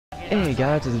Hey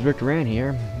guys, this is Rick Duran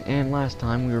here, and last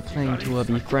time we were planning to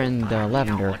befriend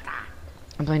Lavender.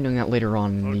 I'm planning on doing that later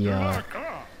on in the,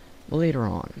 later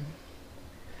on.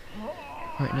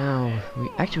 Right now, we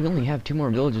only have 2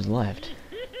 more villages left.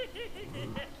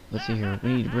 Let's see here,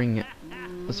 we need to bring,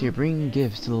 bring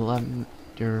gifts to the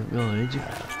Lavender village.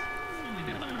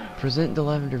 Present the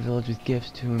Lavender village with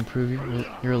gifts to improve your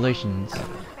relations,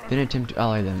 then attempt to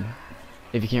ally them.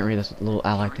 If you can't read, that's what the little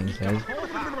ally thing says.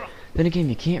 Then again,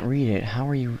 you can't read it.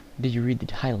 Did you read the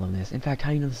title of this? In fact,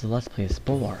 how do you know this is a Let's Play of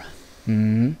Spore?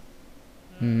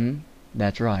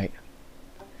 That's right.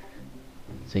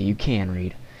 So you can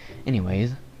read.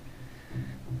 Anyways.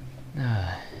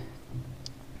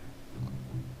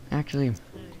 Actually,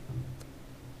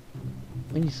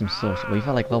 we need some social. We've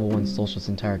had like level 1 social this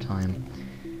entire time.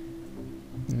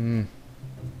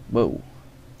 Whoa.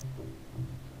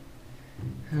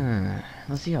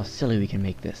 Let's see how silly we can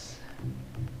make this.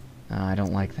 I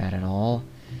don't like that at all.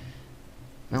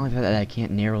 I don't like that I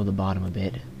can't narrow the bottom a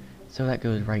bit. So that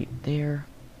goes right there.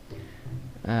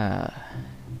 Can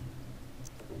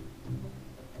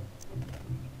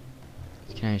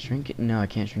I shrink it? No, I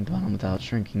can't shrink the bottom without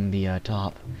shrinking the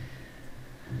top.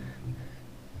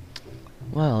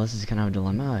 Well, this is kind of a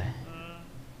dilemma.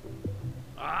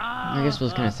 I guess we'll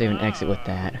just kind of save an exit with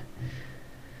that.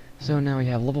 So now we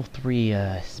have level 3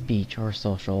 speech or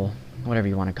social, whatever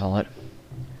you want to call it.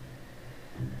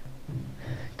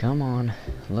 Come on,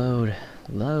 load.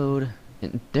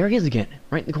 And there he is again,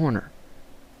 right in the corner.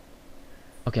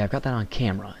 Okay, I've got that on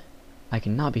camera. I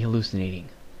cannot be hallucinating.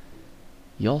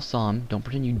 Y'all saw him, don't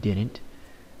pretend you didn't.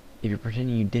 If you're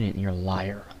pretending you didn't, you're a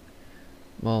liar.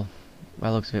 Well, by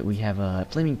the looks of it, we have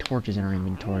flaming torches in our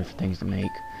inventory for things to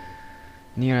make.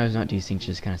 And the I was not desynced,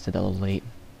 just kind of said that a little late.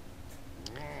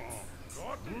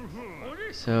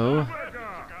 So,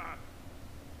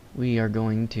 we are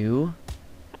going to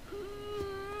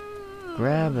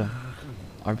grab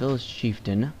our village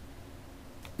chieftain,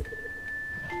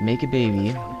 make a baby.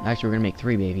 Actually, we're gonna make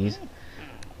 3 babies,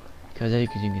 because as you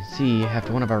can see,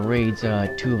 after one of our raids, 2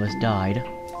 of us died.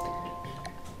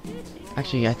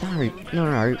 Actually, I thought I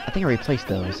think I replaced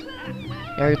those.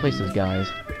 Yeah, I replaced those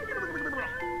guys.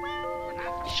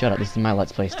 Shut up! This is my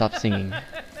Let's Play. Stop singing.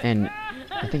 And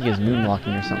I think he was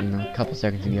moonwalking or something a couple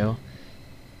seconds ago.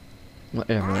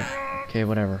 Whatever. Okay,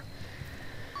 whatever.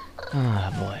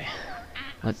 Ah, boy.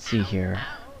 Let's see here.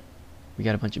 We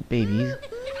got a bunch of babies.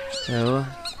 So,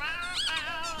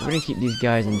 we're gonna keep these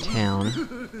guys in town.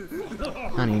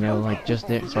 I don't even know, like just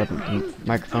there. Sorry, the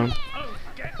microphone.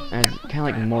 As kind of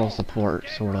like moral support,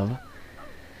 sort of.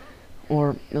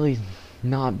 Or at least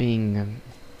not being,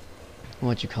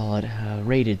 what you call it,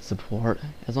 raided support.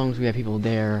 As long as we have people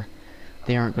there,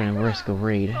 they aren't going to risk a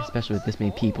raid, especially with this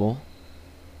many people.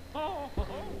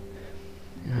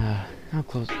 How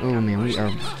close? Oh man, we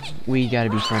gotta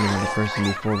be friendly with the person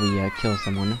before we kill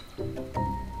someone.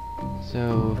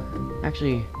 So,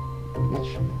 actually,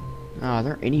 are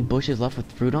there any bushes left with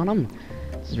fruit on them?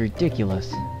 This is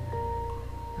ridiculous.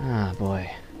 Ah, boy.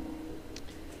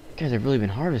 You guys have really been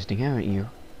harvesting, haven't you?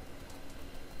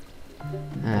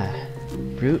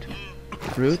 Fruit.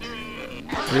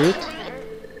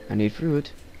 I need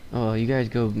fruit. Oh, you guys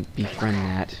go befriend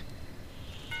that.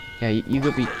 Yeah, you go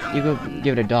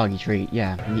give it a doggy treat.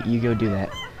 Yeah, you go do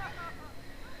that.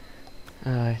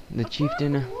 The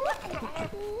chieftain.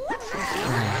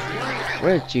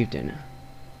 Where's the chieftain?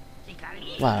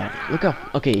 Wow, look up.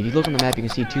 Okay, if you look on the map, you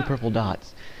can see 2 purple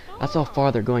dots. That's how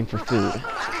far they're going for food.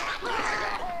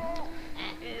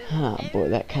 Ah, boy,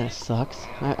 that kind of sucks.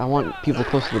 I want people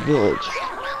close to the village.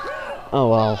 Oh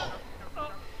well.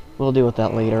 We'll deal with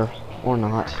that later. Or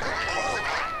not.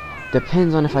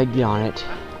 Depends on if I get on it.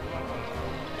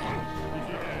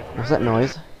 What's that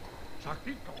noise?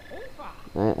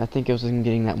 I think it was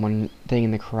getting that one thing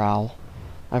in the corral.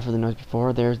 I've heard the noise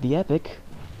before. There's the epic.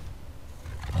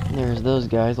 There's those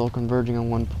guys all converging on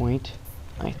one point.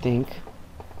 I think.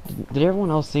 Did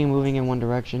everyone else see moving in one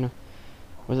direction? Or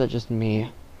was that just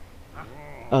me?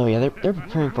 Oh yeah, they're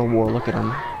preparing for war. Look at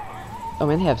them. Oh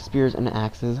man, they have spears and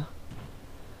axes.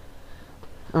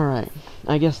 Alright,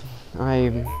 I guess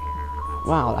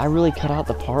wow, I really cut out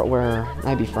the part where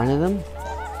I befriended them?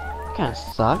 Kinda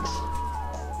sucks.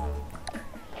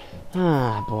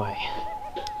 Ah, boy.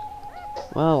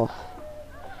 Well,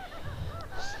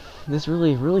 this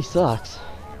really sucks.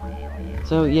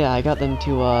 So yeah, I got them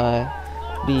to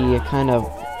be kind of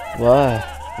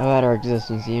about our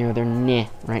existence. You know, they're meh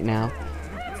right now.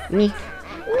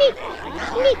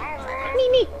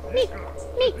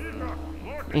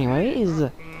 Anyways,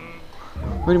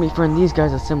 we're gonna befriend these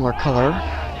guys a similar color.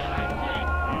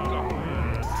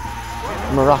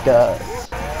 Maracas.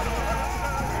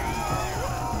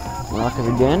 Maracas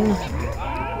again.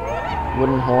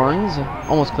 Wooden horns.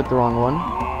 Almost clicked the wrong one.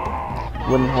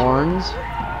 Wooden horns.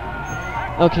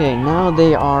 Okay, now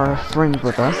they are friends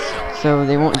with us, so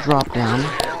they won't drop down.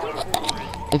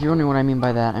 If you're wondering what I mean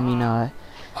by that, I mean,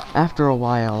 after a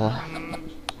while,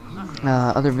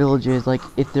 other villages, like,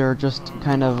 if they're just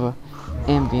kind of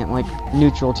ambient, like,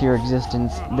 neutral to your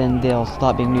existence, then they'll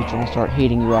stop being neutral and start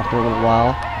hating you after a little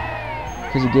while.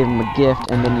 Because you gave them a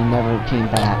gift, and then you never came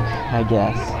back, I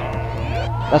guess.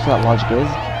 That's what that logic is.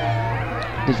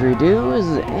 Didgeridoo is,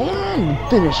 and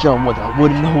finish them with a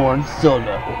wooden horn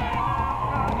solo.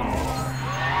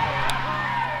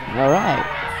 Alright.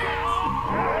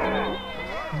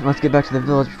 Let's get back to the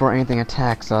village before anything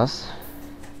attacks us.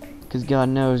 Because God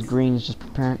knows Green's just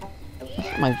preparing. That's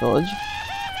not my village.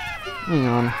 Hang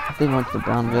on. I think I went to the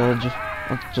brown village.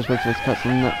 Let's just wait for this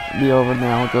cutscene to be over, then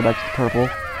I'll go back to the purple.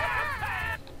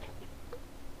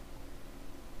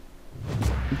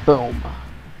 Boom.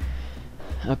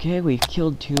 Okay, we've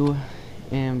killed 2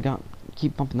 and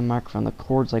keep bumping the microphone. The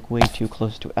cord's like way too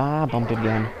close to bumped it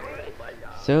again.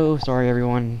 So sorry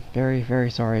everyone. Very,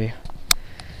 very sorry.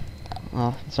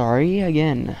 Sorry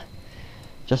again.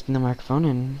 Just in the microphone,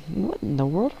 and what in the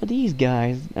world are these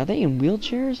guys? Are they in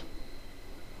wheelchairs?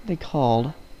 What are they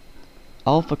called?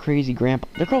 Alpha Crazy Grandpa.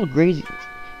 They're called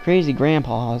Crazy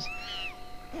Grandpas.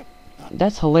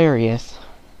 That's hilarious.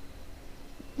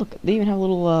 Look, they even have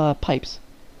little pipes.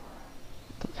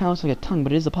 It kind of looks like a tongue,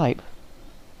 but it is a pipe.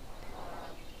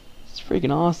 It's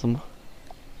freaking awesome.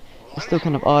 It's still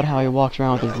kind of odd how he walks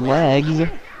around with his legs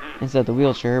instead of the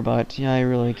wheelchair, but yeah, I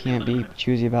really can't be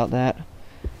choosy about that.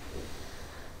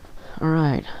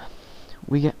 Alright.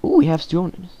 We have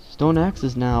stone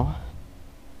axes now.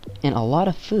 And a lot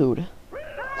of food.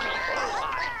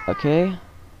 Okay.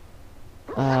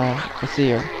 Let's see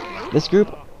here. This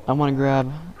group, I want to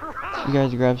grab, you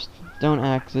guys grab stone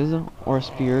axes or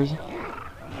spears.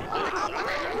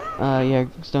 Yeah,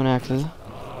 stone axes.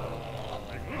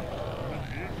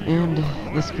 And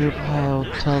this group, I'll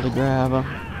tell to grab,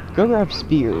 go grab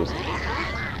spears.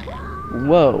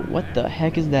 Whoa, what the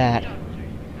heck is that?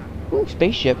 Ooh,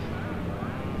 spaceship.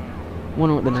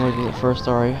 Wonder what the noise was at first,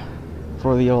 sorry.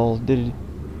 For the old,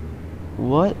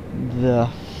 what the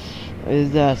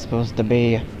is that supposed to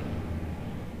be?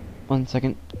 1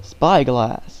 second.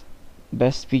 Spyglass.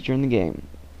 Best feature in the game.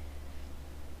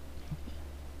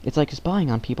 It's like spying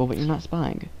on people, but you're not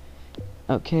spying.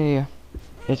 Okay.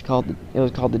 It was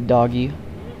called the doggy.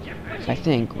 I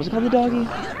think. Was it called the doggy?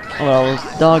 Oh well, it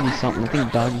was doggy something. I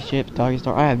think doggy ship, doggy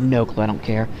star. I have no clue, I don't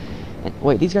care. And,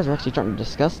 wait, these guys are actually starting to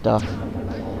discuss stuff.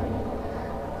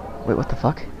 Wait, what the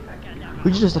fuck?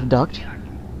 Who'd you just abduct?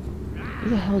 Who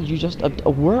the hell did you just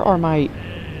where are my...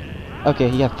 Okay,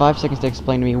 you have 5 seconds to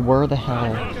explain to me where the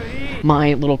hell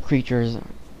my little creatures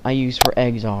I use for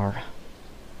eggs are.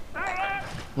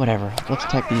 Whatever, let's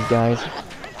attack these guys.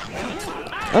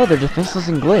 Oh, they're defenseless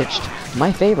and glitched.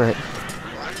 My favorite.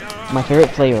 My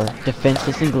favorite flavor.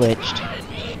 Defenseless and glitched.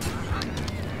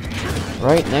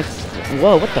 Right, next...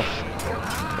 Whoa, what the...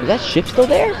 Is that ship still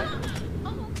there?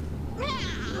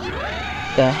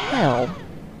 The hell?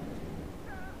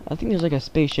 I think there's like a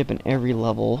spaceship in every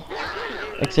level.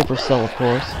 Except for Cell, of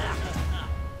course.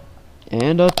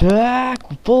 And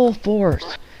attack! Full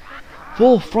force!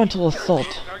 Full frontal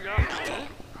assault!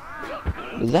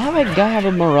 Does that guy have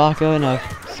a Maraca and a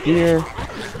spear?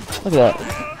 Look at that.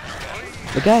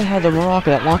 The guy had a Maraca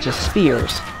that launches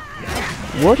spears.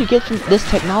 Where'd he get this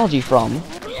technology from?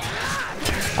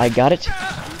 I got it.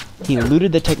 He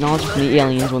looted the technology from the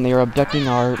aliens when they were abducting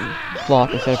our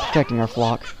flock instead of protecting our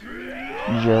flock.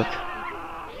 Jerk.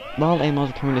 Wild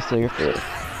animals are coming to steal your food.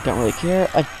 Don't really care.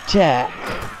 Attack!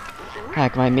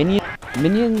 Hack my minions.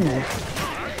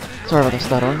 Sorry about the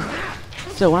stuttering.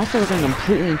 So when I say we're going to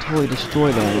completely and totally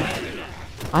destroy them,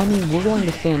 I mean we're going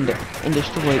to send and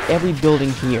destroy every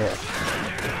building here.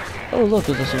 Oh look,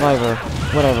 there's a survivor.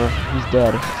 Whatever, he's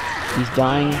dead. He's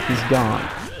dying, he's gone.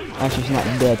 Actually, he's not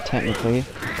dead technically.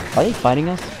 Are they fighting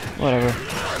us? Whatever.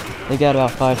 They got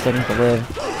about 5 seconds to live.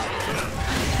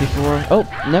 Before... Oh,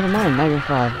 never mind, not even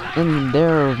 5. And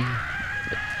they're...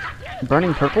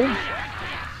 burning purple?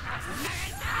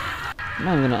 I'm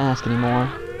not even gonna ask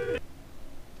anymore.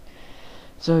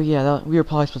 So yeah, we were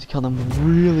probably supposed to kill them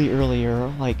really earlier,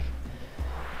 like...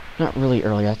 Not really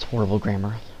early, that's horrible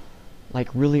grammar. Like,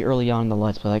 really early on in the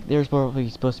Let's Play. Like, they're probably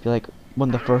supposed to be, like,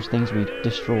 one of the first things we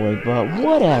destroyed, but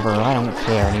whatever, I don't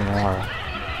care anymore.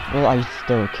 Well, I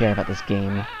still care about this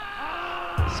game.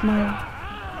 Smile.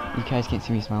 You guys can't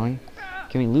see me smiling.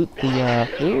 Can we loot the,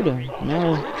 food?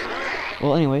 No.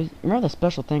 Well, anyways, remember the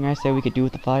special thing I said we could do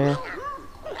with the fire?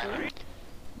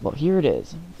 Well, here it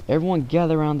is. Everyone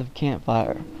gather around the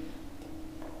campfire.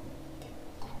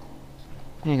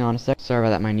 Hang on a sec. Sorry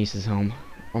about that, my niece is home.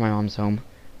 Or my mom's home.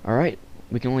 Alright,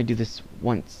 we can only do this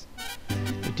once.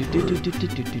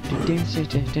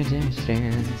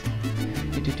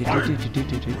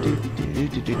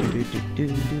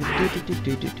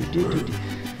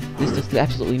 This does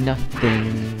absolutely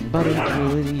nothing, but it's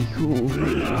really cool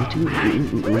to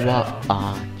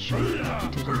watch.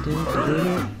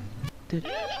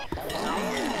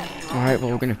 Alright,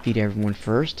 well, we're gonna feed everyone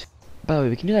first. By the way,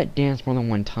 we can do that dance more than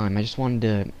one time. I just wanted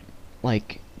to,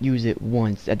 like, use it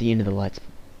once at the end of the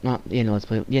not the end of Let's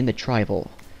Play, the end of the tribal.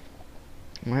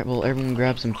 Alright, well, everyone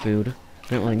grab some food. We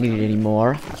don't really need it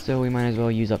anymore, so we might as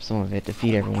well use up some of it to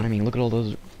feed everyone. I mean, look at all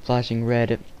those flashing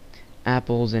red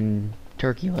apples and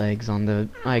turkey legs on the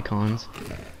icons.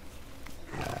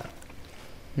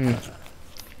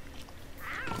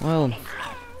 Well,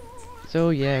 so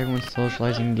yeah, everyone's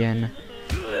socializing again.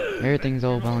 Everything's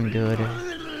all well and good.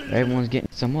 Everyone's getting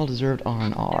some well-deserved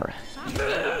R&R.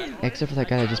 Except for that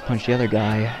guy that just punched the other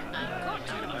guy.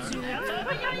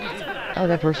 Oh,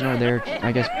 that person over there,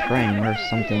 I guess, praying or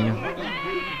something.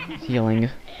 Healing.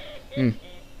 I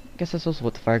guess that's also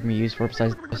what the fire can be used for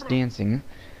besides just dancing.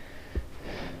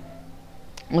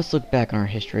 Let's look back on our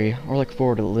history, or look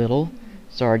forward a little.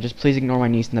 Sorry, just please ignore my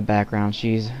niece in the background.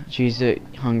 She's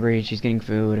hungry, she's getting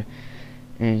food,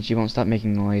 and she won't stop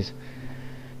making noise.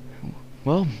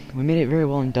 Well, we made it very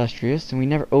well industrious, and we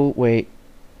never... Oh, wait.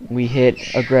 We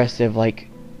hit aggressive, like,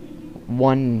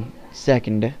 1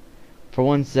 second. For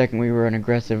 1 second, we were an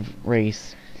aggressive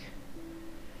race.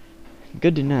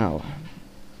 Good to know.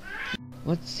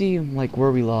 Let's see, like,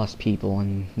 where we lost people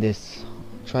in this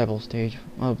tribal stage.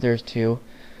 Oh, there's 2.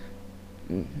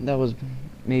 That was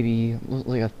maybe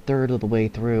like a third of the way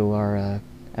through our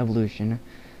evolution.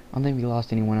 I don't think we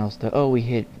lost anyone else though. Oh, we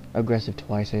hit aggressive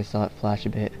twice. I saw it flash a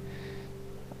bit.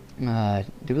 Did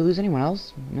we lose anyone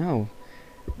else? No.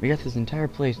 We got this entire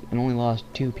place and only lost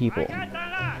 2 people.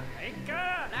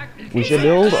 We should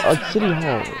build a city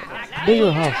hall.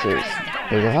 Bigger houses.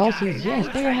 Bigger houses? Yes,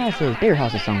 bigger houses. Bigger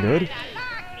houses sound good.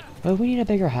 But we need a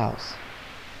bigger house.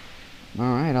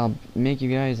 Alright, I'll make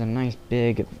you guys a nice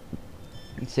big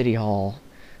city hall.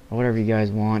 Or whatever you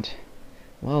guys want.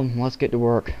 Well, let's get to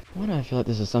work. Why do I feel like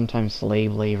this is sometimes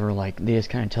slave labor? Like, they just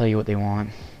kind of tell you what they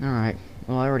want. Alright.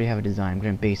 Well, I already have a design. I'm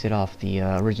going to base it off the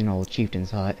original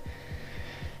chieftain's hut.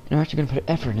 And I'm actually going to put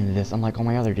effort into this, unlike all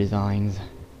my other designs.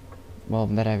 Well,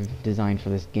 that I've designed for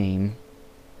this game.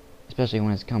 Especially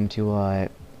when it's come to,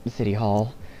 the city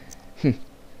hall.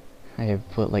 I have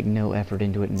put, like, no effort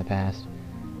into it in the past.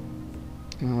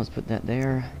 Well, let's put that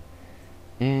there.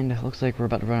 And it looks like we're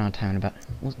about to run out of time in about...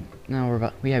 Well,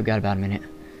 no, we have got about a minute.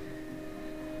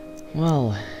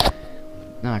 Well...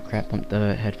 Ah, crap, bumped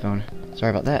the headphone. Sorry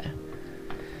about that.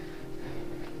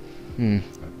 Don't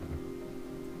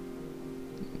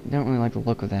really like the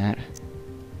look of that.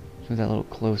 Move that a little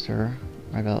closer.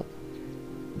 Right about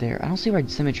there. I don't see why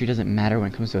symmetry doesn't matter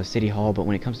when it comes to a city hall, but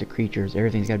when it comes to creatures,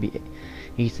 everything's gotta be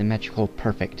asymmetrical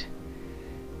perfect.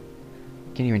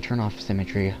 Can't even turn off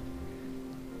symmetry.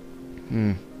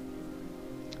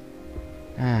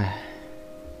 I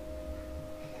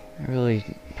really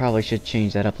probably should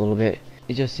change that up a little bit.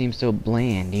 It just seems so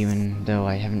bland, even though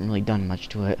I haven't really done much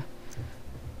to it.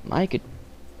 I could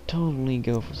totally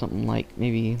go for something like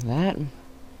maybe that. Or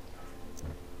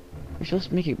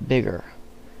let's make it bigger.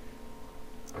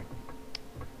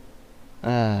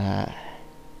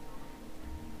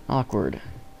 Awkward.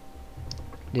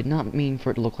 Did not mean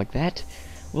for it to look like that.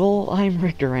 Well, I'm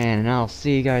Rick Duran, and I'll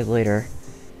see you guys later.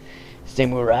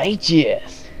 Samurai,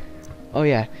 yes! Oh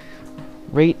yeah.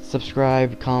 Rate,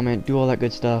 subscribe, comment, do all that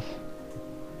good stuff.